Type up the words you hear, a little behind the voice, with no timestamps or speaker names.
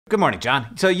Good morning,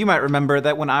 John. So you might remember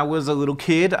that when I was a little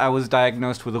kid, I was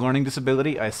diagnosed with a learning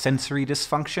disability, a sensory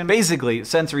dysfunction. Basically,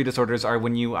 sensory disorders are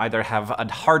when you either have a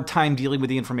hard time dealing with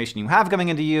the information you have coming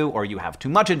into you, or you have too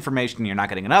much information, you're not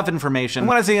getting enough information. And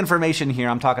when I say information here,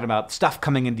 I'm talking about stuff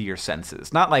coming into your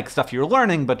senses. Not like stuff you're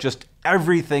learning, but just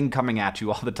everything coming at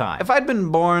you all the time. If I'd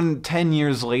been born 10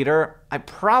 years later, I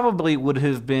probably would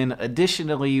have been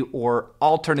additionally or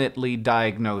alternately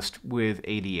diagnosed with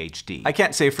ADHD. I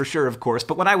can't say for sure, of course,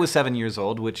 but when I was 7 years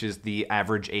old, which is the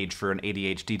average age for an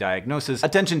ADHD diagnosis,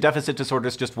 attention deficit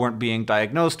disorders just weren't being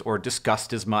diagnosed or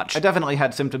discussed as much. I definitely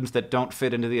had symptoms that don't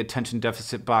fit into the attention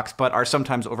deficit box, but are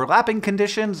sometimes overlapping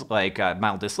conditions like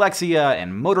mild dyslexia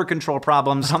and motor control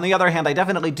problems. On the other hand, I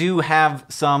definitely do have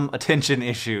some attention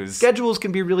issues. Schedules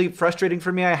can be really frustrating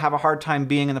for me. I have a hard time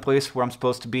being in the place where I'm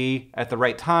supposed to be at the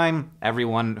right time.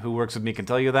 Everyone who works with me can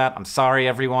tell you that. I'm sorry,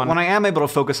 everyone. When I am able to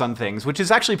focus on things, which is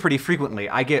actually pretty frequently,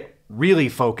 I get really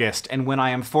focused, and when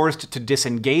I am forced to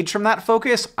disengage from that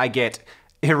focus, I get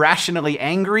irrationally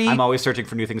angry. I'm always searching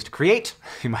for new things to create.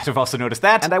 You might have also noticed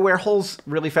that. And I wear holes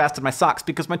really fast in my socks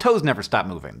because my toes never stop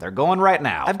moving. They're going right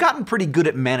now. I've gotten pretty good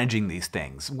at managing these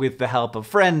things with the help of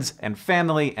friends and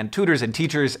family and tutors and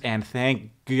teachers, and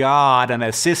thank God, an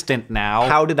assistant now.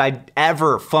 How did I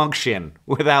ever function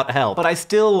without help? But I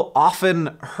still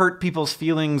often hurt people's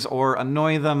feelings or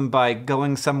annoy them by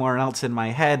going somewhere else in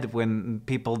my head when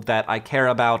people that I care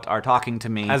about are talking to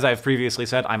me. As I've previously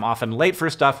said, I'm often late for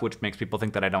stuff, which makes people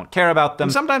think that I don't care about them.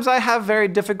 And sometimes I have very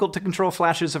difficult to control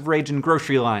flashes of rage in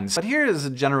grocery lines. But here is a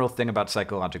general thing about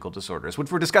psychological disorders,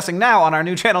 which we're discussing now on our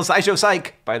new channel, SciShow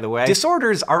Psych, by the way.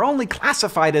 Disorders are only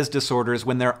classified as disorders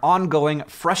when they're ongoing,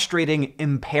 frustrating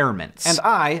impairments. And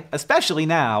I, especially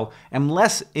now, am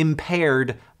less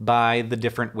impaired by the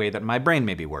different way that my brain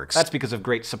maybe works. That's because of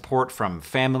great support from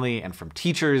family and from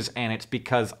teachers, and it's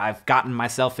because I've gotten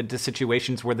myself into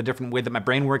situations where the different way that my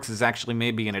brain works is actually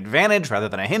maybe an advantage rather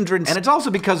than a hindrance. And it's also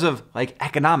because of, like,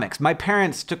 economics. My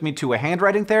parents took me to a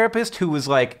handwriting therapist who was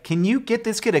like, "Can you get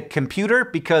this kid a computer?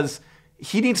 Because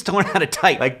he needs to learn how to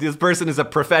type." Like, this person is a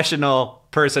professional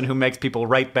person who makes people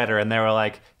write better, and they were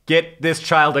like, "Get this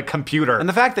child a computer." And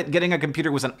the fact that getting a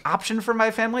computer was an option for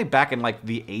my family back in like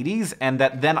the 80s, and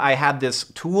that then I had this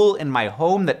tool in my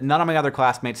home that none of my other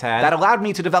classmates had, that allowed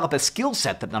me to develop a skill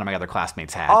set that none of my other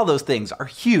classmates had. All those things are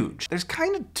huge. There's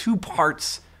kind of two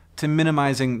parts to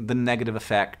minimizing the negative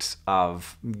effects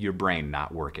of your brain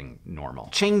not working normal.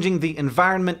 Changing the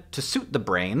environment to suit the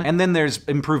brain, and then there's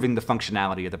improving the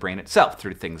functionality of the brain itself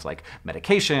through things like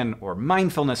medication or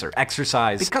mindfulness or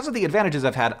exercise. Because of the advantages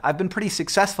I've had, I've been pretty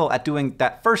successful at doing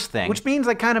that first thing, which means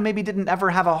I kind of maybe didn't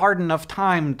ever have a hard enough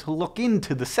time to look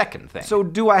into the second thing. So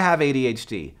do I have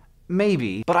ADHD?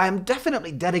 Maybe, but I'm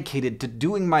definitely dedicated to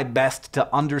doing my best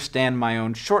to understand my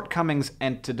own shortcomings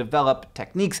and to develop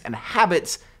techniques and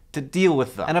habits to deal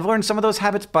with them. And I've learned some of those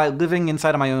habits by living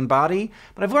inside of my own body,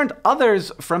 but I've learned others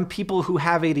from people who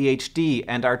have ADHD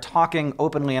and are talking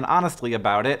openly and honestly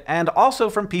about it, and also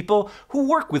from people who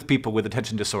work with people with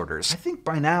attention disorders. I think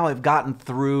by now I've gotten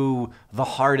through the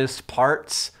hardest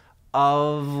parts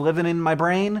of living in my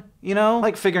brain, you know?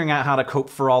 Like figuring out how to cope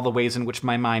for all the ways in which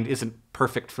my mind isn't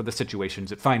perfect for the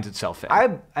situations it finds itself in.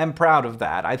 I am proud of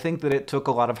that. I think that it took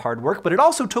a lot of hard work, but it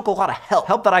also took a lot of help.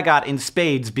 Help that I got in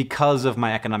spades because of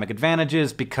my economic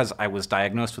advantages, because I was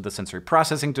diagnosed with a sensory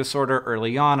processing disorder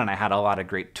early on, and I had a lot of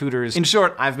great tutors. In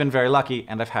short, I've been very lucky,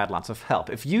 and I've had lots of help.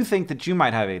 If you think that you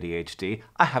might have ADHD,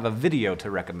 I have a video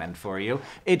to recommend for you.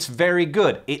 It's very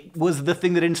good. It was the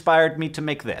thing that inspired me to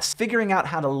make this. Figuring out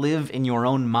how to live in your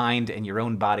own mind and your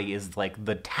own body is like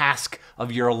the task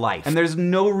of your life. And there's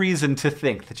no reason to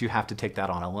think that you have to take that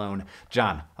on alone.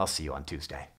 John, I'll see you on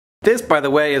Tuesday. This, by the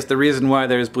way, is the reason why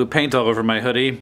there's blue paint all over my hoodie.